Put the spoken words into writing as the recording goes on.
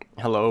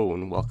Hello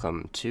and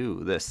welcome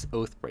to this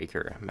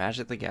Oathbreaker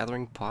Magic the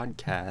Gathering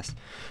podcast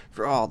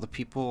for all the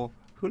people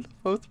who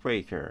love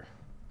Oathbreaker.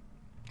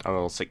 I'm a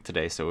little sick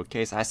today, so in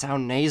case I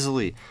sound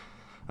nasally,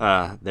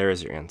 there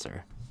is your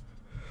answer.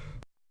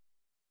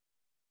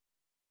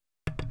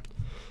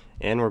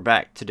 And we're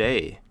back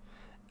today.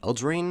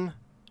 Eldraine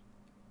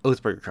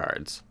Oathbreaker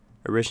cards.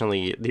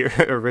 Originally,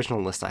 the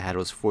original list I had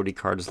was 40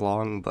 cards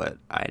long, but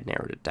I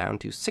narrowed it down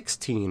to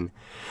 16.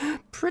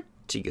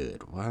 Pretty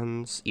good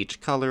ones. Each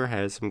color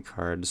has some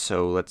cards,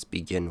 so let's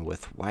begin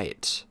with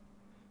white.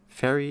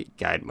 Fairy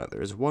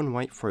Guidemother is 1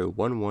 white for a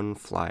 1/1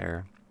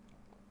 flyer,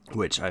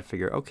 which I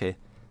figure, okay,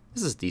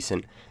 this is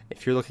decent.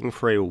 If you're looking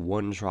for a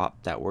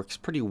 1-drop that works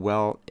pretty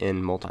well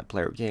in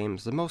multiplayer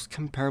games, the most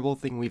comparable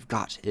thing we've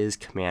got is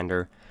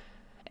Commander.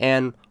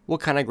 And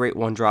what kind of great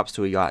 1-drops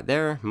do we got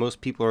there?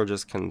 Most people are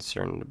just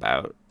concerned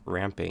about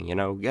ramping,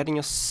 getting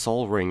a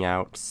Soul Ring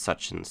out,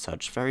 such and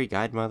such. Fairy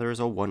Guidemother is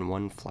a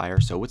 1/1 flyer,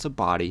 so it's a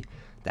body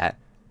that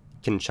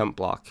can chump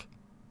block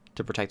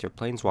to protect your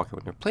Planeswalker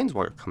when your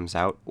Planeswalker comes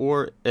out,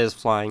 or is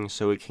flying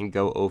so it can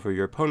go over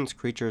your opponent's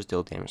creatures,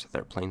 deal damage to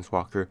their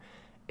Planeswalker.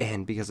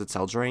 And because it's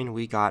Eldraine,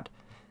 we got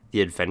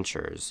the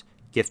Adventures.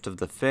 Gift of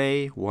the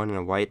Fae, 1 and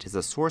a white, is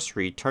a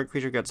sorcery. Target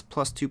creature gets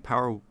 +2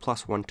 power,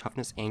 +1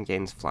 toughness, and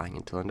gains flying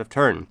until end of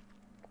turn.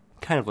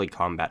 Kind of like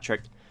combat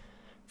trick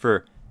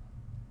for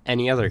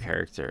any other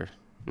character.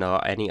 No,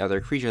 any other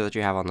creature that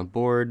you have on the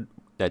board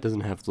that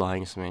doesn't have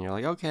flying, so you're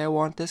like, okay, I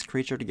want this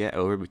creature to get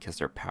over because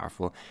they're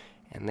powerful,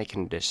 and they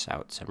can dish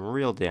out some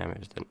real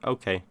damage. Then,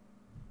 okay,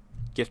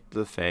 Gift of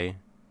the Fae.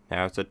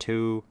 Now it's a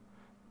 2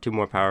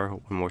 more power,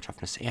 1 more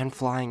toughness, and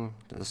flying.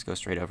 Let's go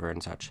straight over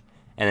and such.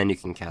 And then you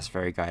can cast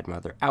Fairy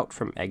Guidemother out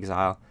from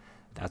exile.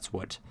 That's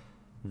what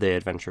the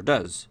adventure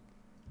does.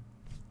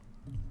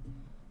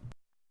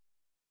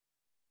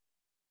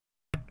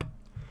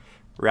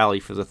 Rally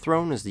for the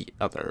Throne is the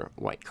other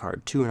white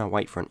card. 2 and a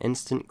white for an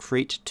instant.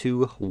 Create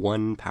 2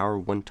 1 power,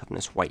 1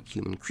 toughness white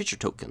human creature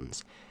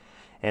tokens.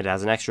 It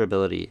has an extra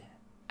ability,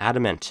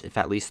 Adamant. If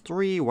at least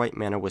 3 white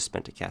mana was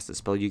spent to cast a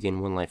spell, you gain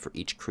 1 life for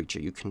each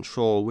creature you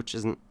control, which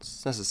isn't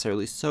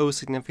necessarily so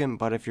significant,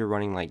 but if you're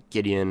running like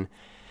Gideon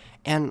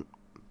and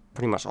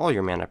pretty much all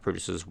your mana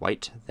produces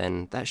white,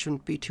 then that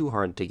shouldn't be too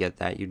hard to get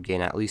that. You'd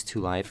gain at least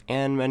 2 life,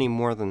 and many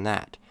more than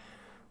that,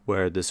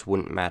 where this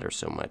wouldn't matter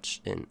so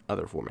much in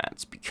other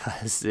formats,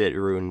 because it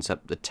ruins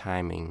up the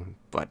timing.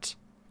 But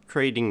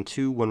creating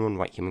 2 1/1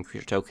 white human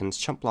creature tokens,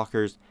 chump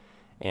blockers,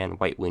 and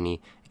white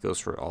Winnie, it goes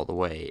for all the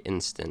way,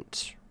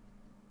 instant.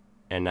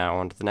 And now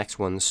on to the next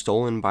one,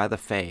 Stolen by the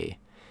Fae.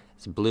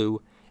 It's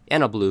blue,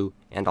 and a blue,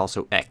 and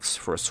also X.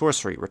 For a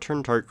sorcery,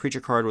 return target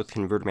creature card with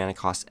converted mana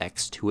cost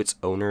X to its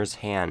owner's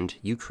hand.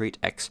 You create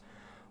X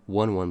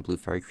 1/1 blue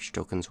fairy creature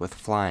tokens with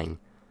flying.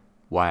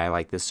 Why I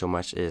like this so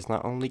much is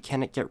not only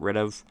can it get rid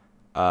of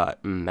a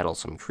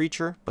meddlesome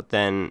creature, but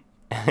then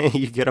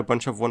you get a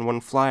bunch of 1/1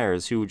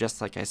 flyers who,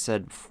 just like I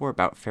said before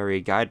about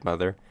Fairy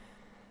Guidemother,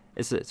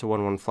 it's a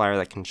 1/1 flyer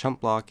that can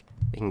chump block,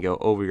 it can go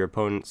over your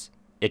opponents,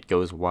 it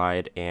goes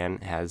wide,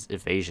 and has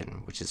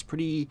evasion, which is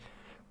pretty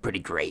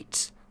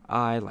great.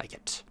 I like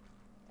it.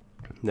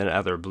 The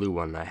other blue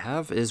one I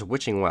have is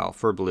Witching Well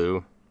for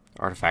blue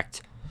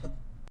artifact.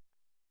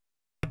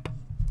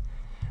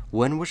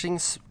 When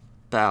Witching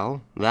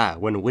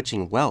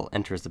Well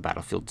enters the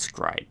battlefield,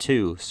 scry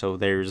 2. So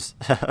there's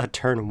a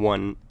turn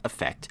 1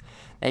 effect.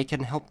 They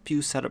can help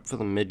you set up for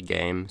the mid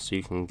game so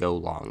you can go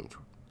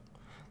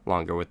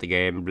longer with the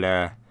game.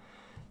 Blah.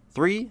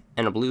 3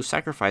 and a blue,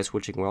 sacrifice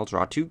Witching Well,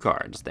 draw 2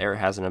 cards. There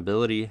has an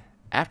ability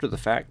after the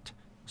fact.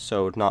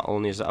 So not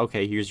only is it,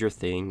 okay, here's your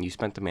thing, you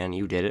spent the mana,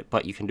 you did it,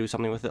 but you can do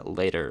something with it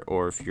later.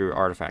 Or if you're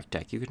artifact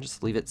deck, you can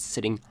just leave it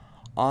sitting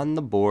on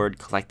the board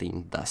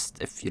collecting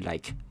dust if you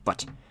like.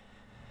 But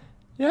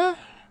yeah,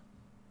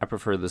 I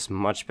prefer this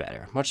much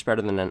better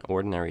than an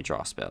ordinary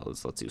draw spell.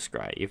 This lets you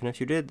scry. Even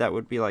if you did, that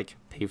would be like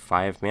pay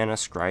 5 mana,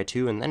 scry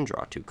 2, and then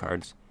draw 2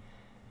 cards.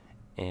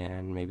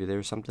 And maybe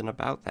there's something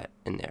about that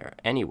in there.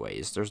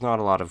 Anyways, there's not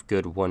a lot of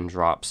good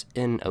 1-drops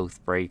in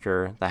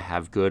Oathbreaker that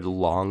have good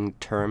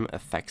long-term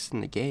effects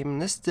in the game.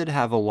 And this did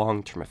have a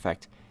long-term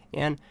effect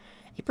and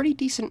a pretty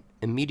decent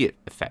immediate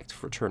effect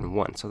for turn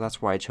 1. So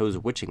that's why I chose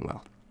Witching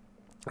Well.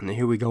 And then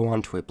here we go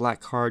on to a black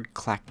card,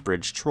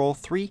 Clackbridge Troll.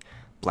 3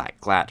 black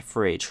glat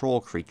for a troll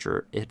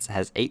creature. It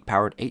has 8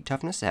 power and 8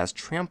 toughness. It has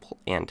trample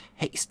and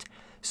haste.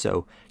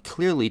 So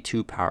clearly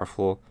too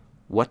powerful.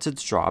 What's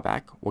its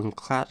drawback? When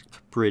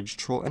Clackbridge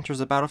Troll enters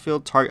the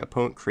battlefield, target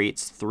opponent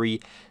creates 3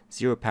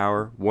 0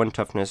 power, 1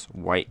 toughness,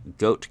 white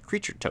goat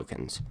creature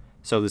tokens.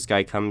 So this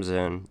guy comes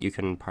in, you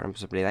can partner with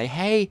somebody like,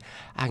 hey,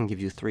 I can give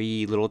you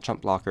 3 little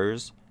chump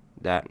blockers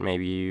that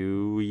maybe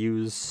you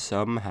use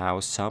somehow,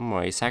 some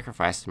way,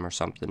 sacrifice them or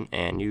something,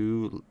 and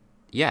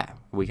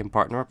we can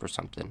partner up or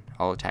something.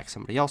 I'll attack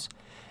somebody else,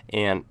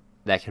 and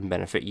that can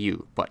benefit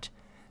you. But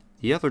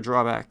the other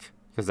drawback,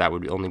 because that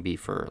would only be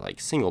for like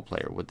single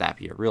player, would that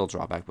be a real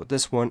drawback? But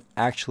this one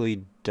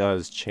actually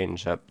does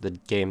change up the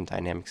game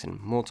dynamics in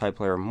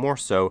multiplayer more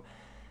so.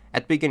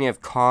 At the beginning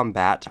of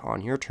combat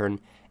on your turn,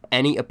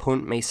 any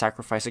opponent may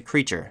sacrifice a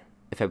creature.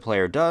 If a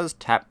player does,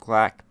 tap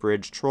Black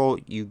Bridge Troll,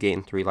 you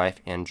gain 3 life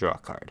and draw a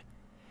card.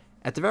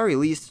 At the very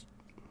least,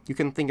 you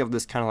can think of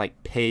this kind of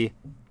like pay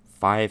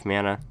 5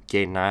 mana,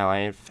 gain 9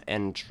 life,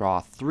 and draw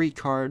 3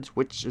 cards,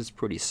 which is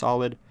pretty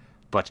solid,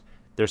 but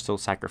they're still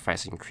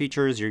sacrificing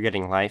creatures, you're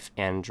getting life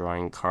and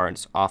drawing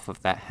cards off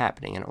of that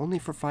happening, and only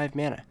for 5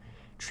 mana.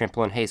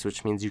 Trample and haste,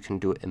 which means you can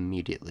do it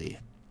immediately.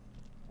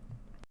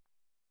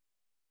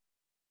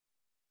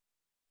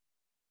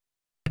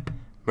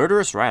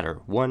 Murderous Rider,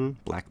 1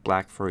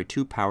 black for a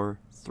 2 power,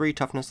 3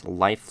 toughness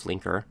life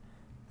flinker,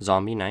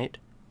 zombie knight.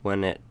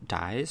 When it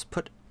dies,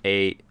 put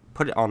it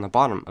on the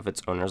bottom of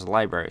its owner's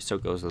library, so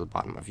it goes to the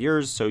bottom of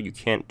yours, so you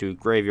can't do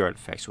graveyard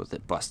effects with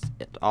it. Bust.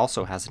 It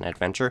also has an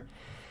adventure.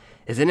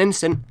 It's an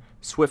instant,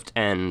 swift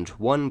end,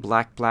 1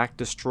 black,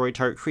 destroy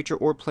target creature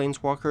or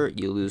planeswalker,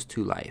 you lose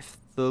 2 life.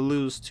 The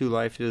lose 2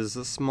 life is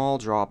a small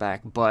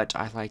drawback, but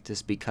I like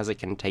this because it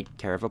can take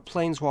care of a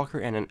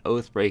planeswalker and an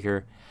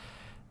Oathbreaker.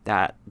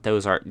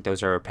 Those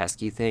are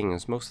pesky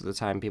things. Most of the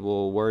time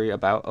people worry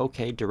about,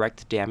 okay,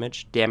 direct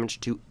damage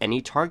to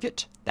any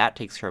target. That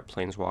takes care of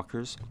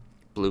planeswalkers.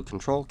 Blue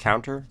control,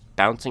 counter,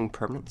 bouncing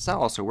permanents, that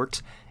also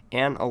works,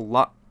 and a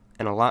lot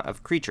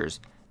of creatures.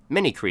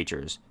 Many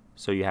creatures.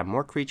 So you have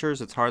more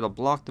creatures, it's hard to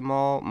block them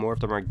all, more of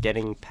them are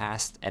getting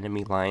past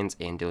enemy lines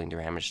and dealing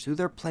damage to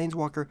their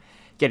planeswalker,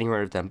 getting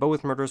rid of them. But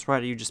with Murderous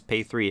Rider, you just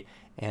pay 3,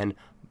 and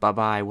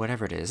bye-bye,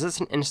 whatever it is. It's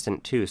an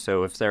instant, too,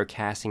 so if they're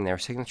casting their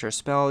signature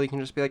spell, you can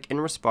just be like, in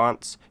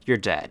response, you're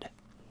dead.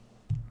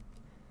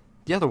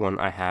 The other one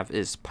I have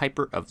is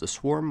Piper of the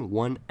Swarm,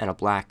 1 and a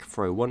black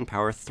for a 1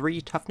 power,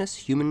 3 toughness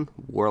human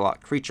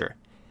warlock creature.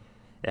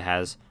 It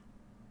has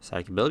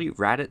static ability,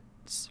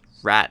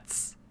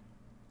 rats,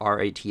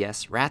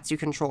 R-A-T-S. Rats you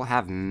control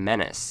have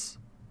menace.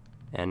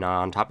 And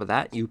on top of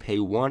that, you pay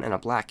 1 and a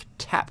black,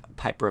 tap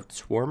Piper of the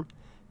Swarm,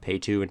 pay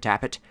 2 and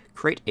tap it,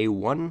 create a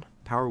 1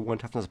 power, 1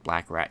 toughness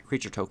black rat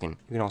creature token.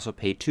 You can also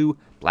pay 2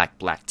 black,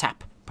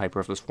 tap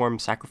Piper of the Swarm,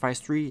 sacrifice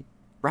 3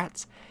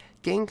 rats,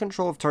 gain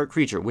control of target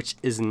creature, which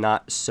is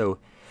not so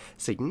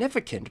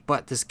significant,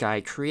 but this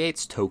guy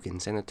creates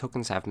tokens, and the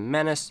tokens have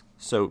menace,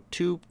 so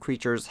 2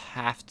 creatures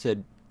have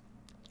to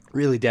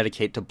really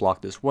dedicate to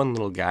block this one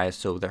little guy,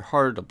 so they're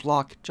harder to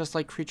block, just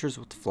like creatures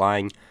with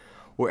flying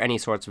or any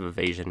sorts of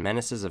evasion.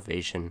 Menace is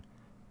evasion,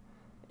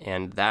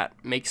 and that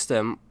makes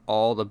them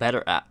all the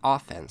better at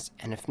offense.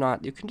 And if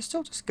not, you can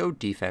still just go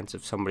defense.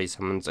 If somebody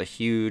summons a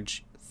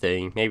huge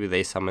thing, maybe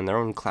they summon their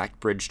own Black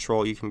Bridge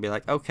Troll, you can be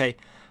like, okay,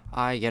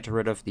 I get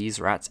rid of these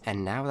rats,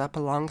 and now that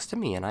belongs to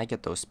me, and I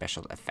get those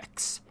special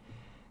effects.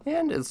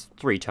 And its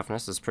 3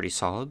 toughness is pretty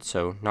solid,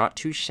 so not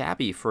too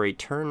shabby for a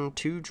turn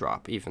 2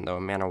 drop, even though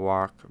a mana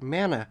rock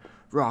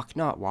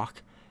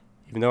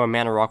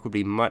would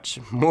be much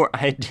more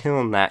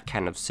ideal in that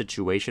kind of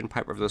situation.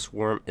 Piper of the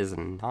Swarm is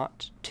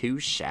not too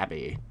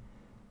shabby.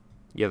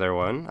 The other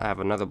one, I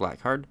have another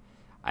black card.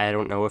 I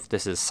don't know if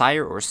this is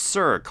Sire or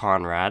Sir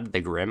Conrad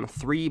the Grim,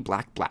 3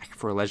 black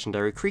for a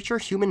legendary creature,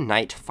 human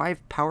knight,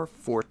 5 power,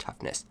 4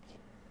 toughness.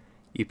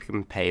 You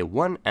can pay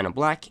 1 and a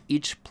black.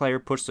 Each player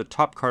puts the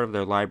top card of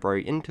their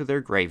library into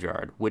their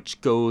graveyard, which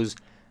goes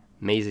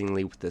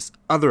amazingly with this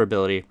other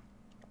ability.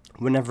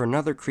 Whenever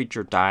another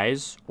creature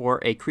dies, or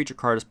a creature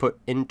card is put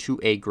into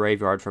a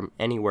graveyard from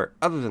anywhere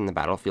other than the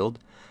battlefield,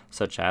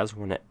 such as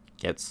when it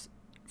gets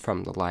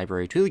from the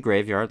library to the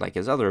graveyard, like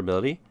his other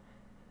ability,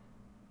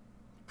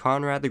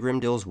 Conrad the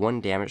Grim deals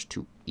 1 damage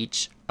to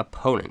each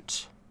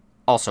opponent.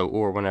 Also,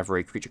 or whenever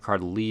a creature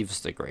card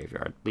leaves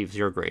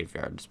your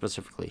graveyard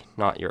specifically,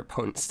 not your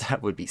opponent's.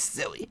 That would be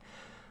silly.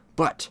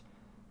 But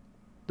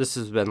this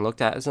has been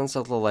looked at since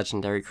the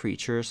legendary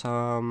creatures.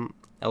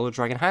 Elder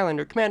Dragon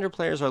Highlander commander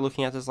players are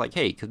looking at this like,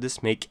 hey, could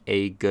this make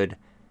a good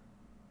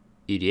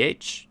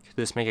EDH? Could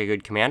this make a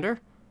good commander?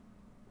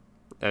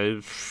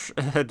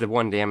 The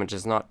 1 damage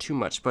is not too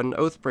much, but an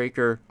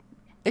Oathbreaker,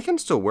 it can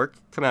still work.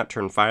 Come out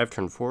turn 5,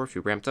 turn 4 if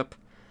you ramped up.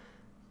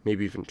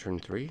 Maybe even turn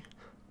 3.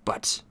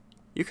 But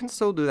you can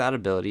still do that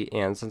ability,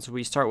 and since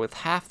we start with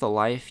half the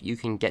life, you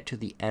can get to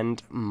the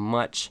end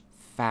much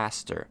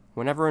faster.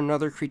 Whenever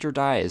another creature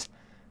dies,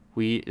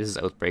 this is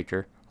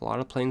Oathbreaker. A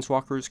lot of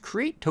planeswalkers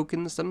create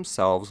tokens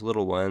themselves,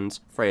 little ones.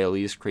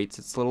 Freyalise creates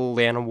its little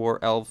Llanowar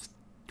elf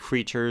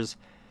creatures,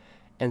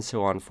 and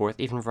so on forth.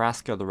 Even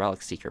Vraska the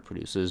Relic Seeker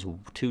produces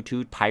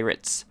 2/2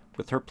 pirates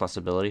with her plus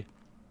ability.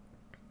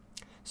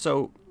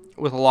 So,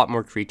 with a lot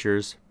more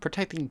creatures,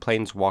 protecting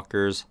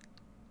planeswalkers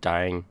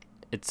dying,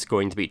 it's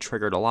going to be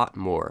triggered a lot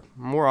more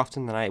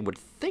often than I would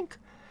think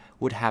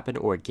would happen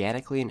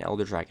organically in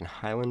Elder Dragon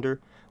Highlander,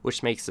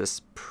 which makes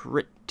this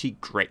pretty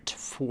great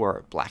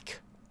for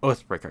black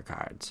Oathbreaker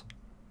cards.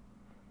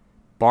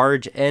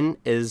 Barge In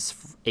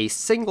is a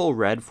single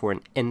red for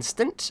an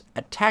instant.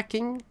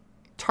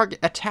 Target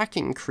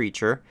attacking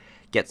creature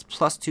gets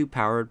 +2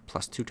 powered,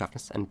 +2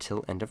 toughness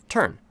until end of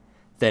turn.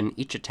 Then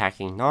each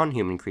attacking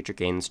non-human creature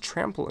gains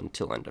trample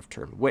until end of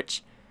turn,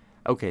 which,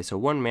 okay, so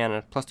 1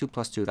 mana,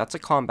 +2/+2, that's a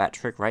combat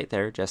trick right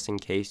there, just in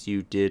case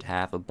you did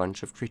have a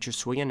bunch of creatures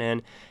swinging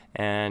in,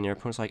 and your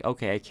opponent's like,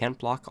 okay, I can't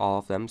block all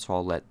of them, so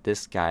I'll let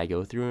this guy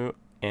go through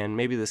and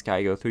maybe this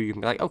guy go through, you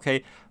can be like,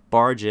 okay,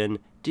 barge in,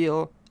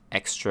 deal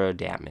extra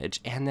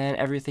damage, and then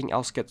everything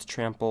else gets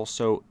trample.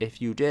 So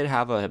if you did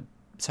have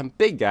some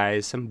big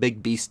guys, some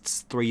big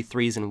beasts,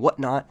 3/3s and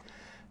whatnot,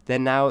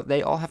 then now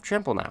they all have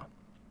trample now.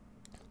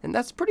 And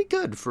that's pretty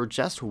good for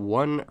just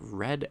 1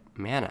 red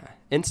mana.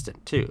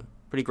 Instant, too.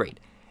 Pretty great.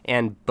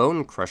 And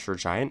Bone Crusher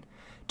Giant,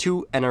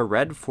 2 and a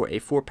red for a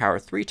 4 power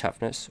 3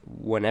 toughness.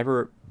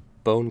 Whenever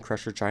Bone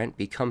Crusher Giant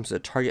becomes the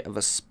target of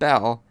a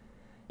spell,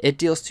 it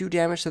deals 2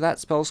 damage to that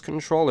spell's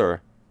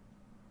controller.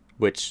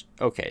 Which,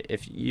 okay,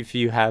 if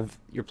you have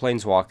your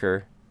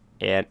Planeswalker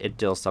and it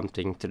deals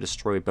something to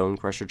destroy Bone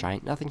Crusher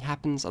Giant, nothing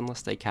happens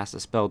unless they cast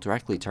a spell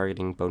directly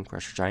targeting Bone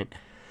Crusher Giant,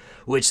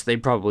 which they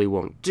probably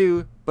won't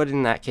do, but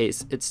in that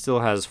case, it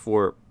still has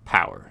 4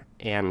 power.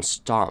 And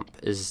Stomp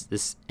is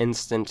this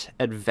instant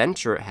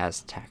adventure it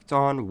has tacked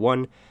on,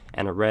 1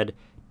 and a red.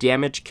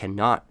 Damage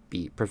cannot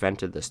be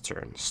prevented this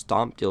turn.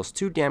 Stomp deals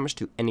 2 damage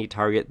to any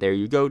target. There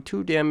you go,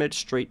 2 damage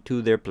straight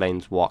to their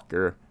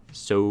Planeswalker.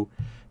 So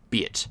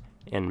be it.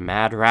 And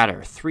Mad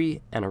Ratter,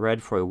 3 and a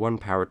red for a 1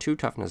 power 2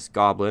 toughness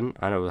goblin.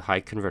 I know the high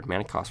convert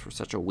mana cost for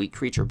such a weak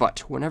creature, but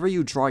whenever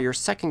you draw your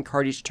second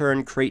card each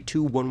turn, create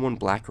 2 1/1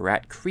 black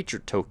rat creature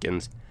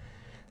tokens.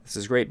 This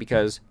is great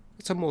because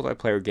it's a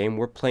multiplayer game.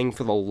 We're playing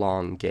for the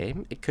long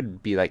game. It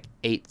could be like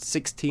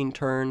 16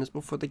 turns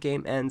before the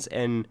game ends,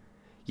 and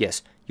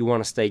yes, you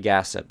want to stay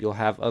gassed up. You'll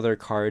have other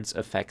cards,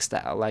 effects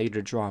that allow you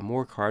to draw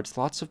more cards.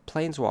 Lots of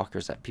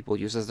Planeswalkers that people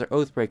use as their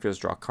Oathbreakers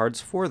draw cards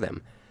for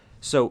them.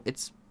 So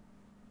it's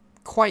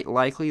quite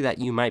likely that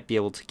you might be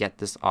able to get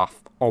this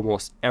off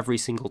almost every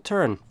single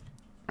turn,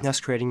 thus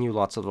creating you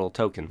lots of little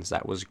tokens.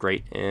 That was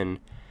great in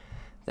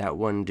that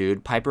one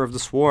dude, Piper of the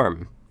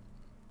Swarm.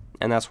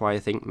 And that's why I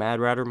think Mad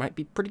Ratter might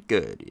be pretty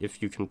good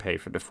if you can pay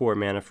for the 4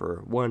 mana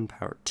for 1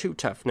 power 2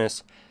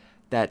 toughness.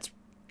 That's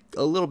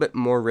a little bit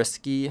more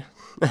risky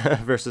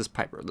versus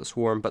Piper of the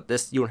Swarm, but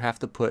this you don't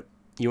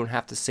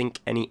have to sink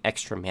any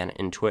extra mana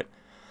into it.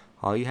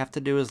 All you have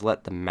to do is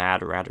let the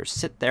Mad Ratter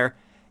sit there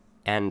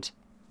and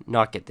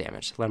not get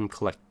damaged. Let him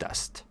collect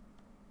dust.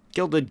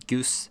 Gilded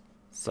Goose.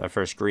 It's our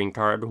first green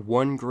card.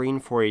 1 green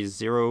for a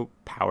 0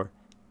 power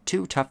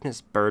 2 toughness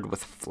bird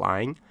with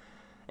flying.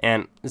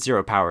 And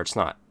 0 power, it's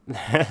not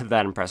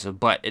that impressive,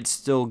 but it's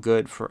still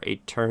good for a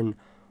turn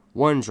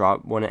 1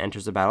 drop. When it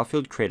enters the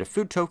battlefield, create a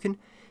food token.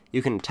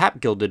 You can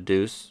tap Gilded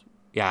Goose.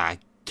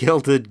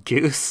 Gilded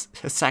Goose.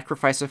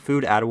 Sacrifice a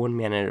food, add 1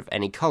 mana of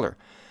any color,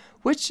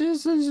 which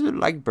is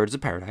like Birds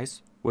of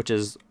Paradise, which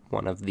is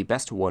one of the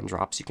best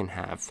 1-drops you can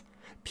have.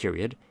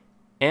 Period.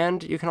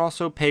 And you can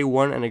also pay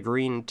 1 and a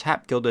green,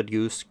 tap Gilded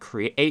Goose,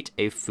 create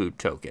a food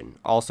token.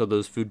 Also,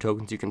 those food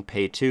tokens you can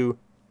pay 2,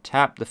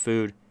 tap the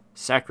food,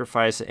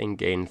 sacrifice it, and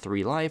gain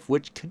 3 life,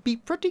 which could be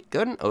pretty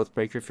good in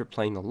Oathbreaker if you're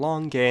playing the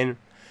long game.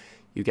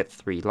 You get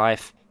 3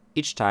 life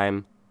each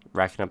time,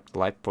 racking up the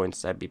life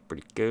points. That'd be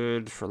pretty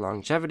good for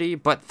longevity,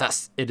 but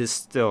thus it is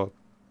still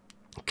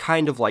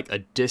kind of like a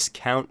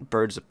discount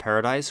Birds of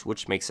Paradise,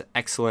 which makes it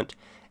excellent,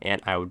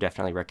 and I would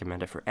definitely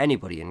recommend it for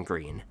anybody in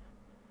green.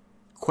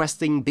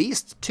 Questing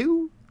Beast,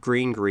 2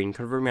 green,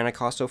 convert mana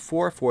cost of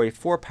 4 for a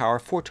 4 power,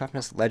 4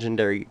 toughness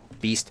legendary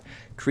beast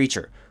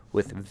creature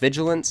with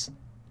vigilance,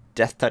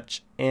 death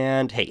touch,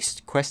 and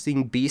haste.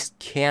 Questing Beast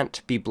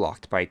can't be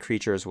blocked by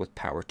creatures with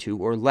power 2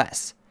 or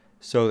less,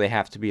 so they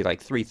have to be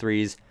like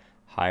 3/3s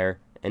higher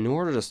in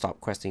order to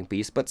stop Questing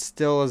Beast, but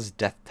still has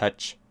death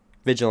touch,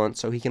 vigilance,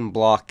 so he can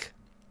block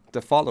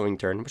the following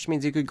turn, which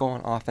means you could go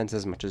on offense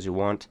as much as you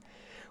want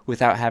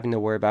without having to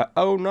worry about,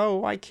 oh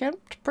no, I can't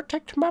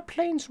protect my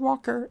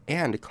Planeswalker,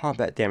 and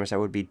combat damage that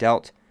would be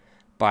dealt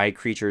by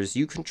creatures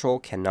you control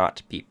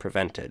cannot be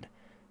prevented.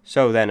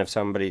 So then if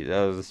somebody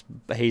does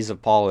Haze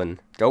of Pollen,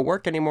 don't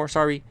work anymore,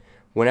 sorry.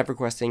 Whenever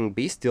Questing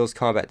Beast deals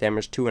combat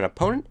damage to an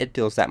opponent, it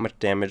deals that much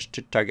damage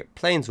to target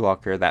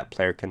Planeswalker that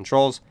player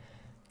controls.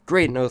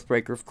 Great in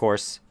Oathbreaker, of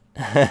course.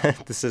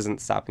 This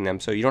isn't stopping them,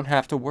 so you don't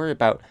have to worry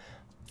about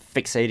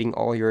fixating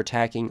all your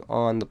attacking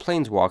on the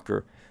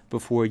Planeswalker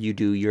before you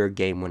do your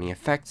game-winning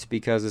effects,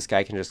 because this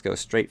guy can just go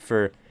straight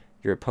for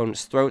your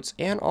opponent's throats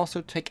and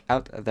also take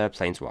out their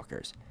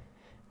Planeswalkers.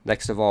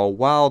 Next of all,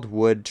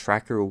 Wildwood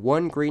Tracker,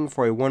 1 green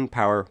for a 1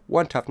 power,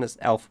 1 toughness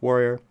elf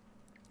warrior.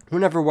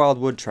 Whenever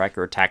Wildwood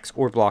Tracker attacks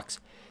or blocks,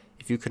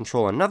 if you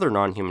control another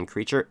non-human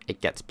creature, it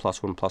gets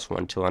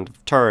 +1/+1 till end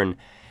of turn.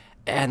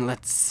 And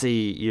let's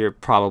see, you're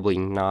probably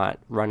not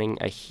running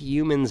a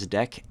humans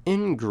deck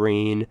in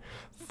green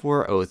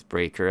for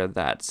Oathbreaker.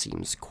 That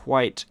seems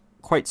quite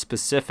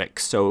specific,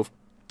 so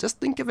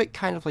just think of it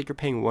kind of like you're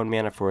paying 1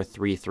 mana for a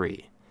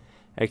 3/3,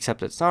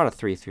 except it's not a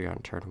 3/3 on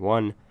turn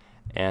 1,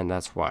 and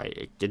that's why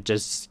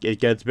it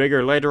gets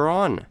bigger later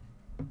on,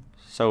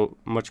 so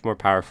much more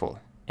powerful.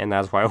 And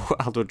that's why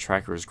Wildwood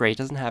Tracker is great.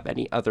 It doesn't have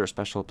any other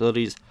special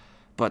abilities,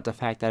 but the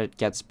fact that it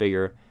gets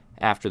bigger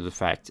after the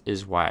fact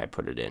is why I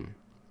put it in,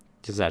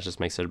 because that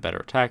just makes it a better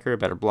attacker, a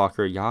better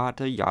blocker,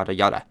 yada yada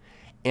yada.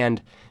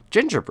 And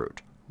Gingerbrute,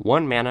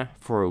 1 mana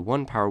for a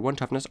 1 power, 1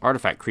 toughness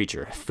artifact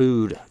creature,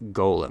 food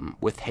golem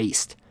with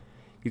haste.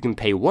 You can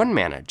pay 1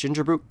 mana.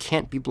 Gingerbrute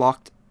can't be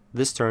blocked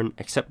this turn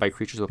except by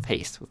creatures with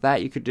haste. With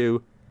that, you could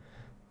do...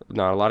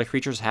 Not a lot of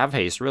creatures have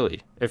haste,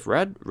 really. If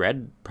red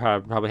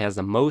probably has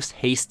the most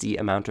hasty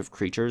amount of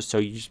creatures, so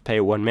you just pay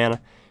 1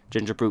 mana.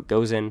 Gingerbrute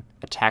goes in,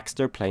 attacks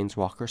their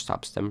planeswalker,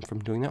 stops them from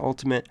doing their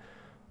ultimate,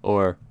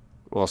 or,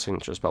 well,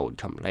 signature spell would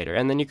come later.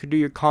 And then you could do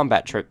your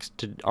combat tricks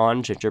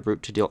on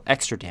Gingerbrute to deal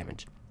extra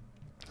damage.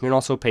 You can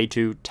also pay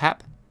to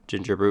tap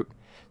Gingerbrute,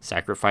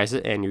 sacrifice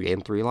it, and you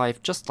gain 3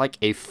 life, just like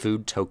a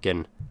food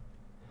token.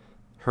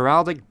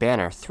 Heraldic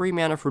Banner, 3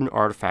 mana for an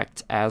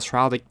artifact. As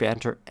Heraldic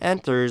Banner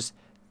enters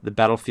the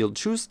battlefield,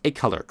 choose a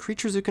color.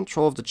 Creatures who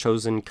control of the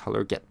chosen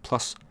color get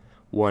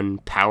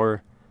 +1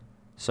 power.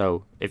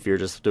 So if you're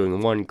just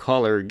doing 1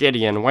 color,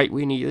 Gideon, White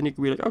Weenie, then you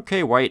can be like,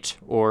 okay, white,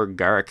 or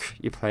Garruk,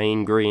 you're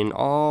playing green.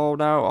 Oh,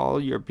 now all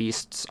your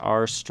beasts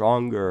are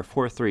stronger,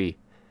 4/3.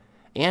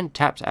 And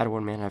tap to add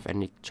 1 mana of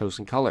any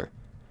chosen color.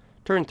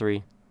 Turn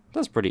 3,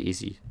 that's pretty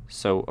easy.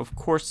 So, of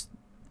course,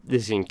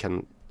 this thing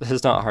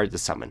is not hard to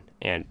summon,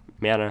 and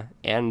mana,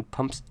 and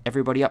pumps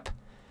everybody up.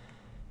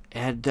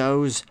 And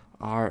those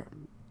are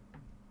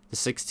the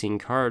 16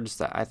 cards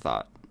that I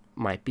thought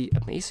might be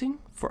amazing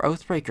for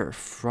Oathbreaker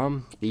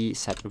from the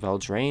set of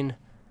Eldraine.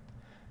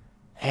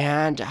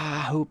 And I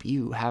hope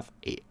you have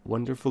a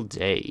wonderful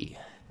day.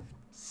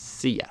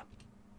 See ya.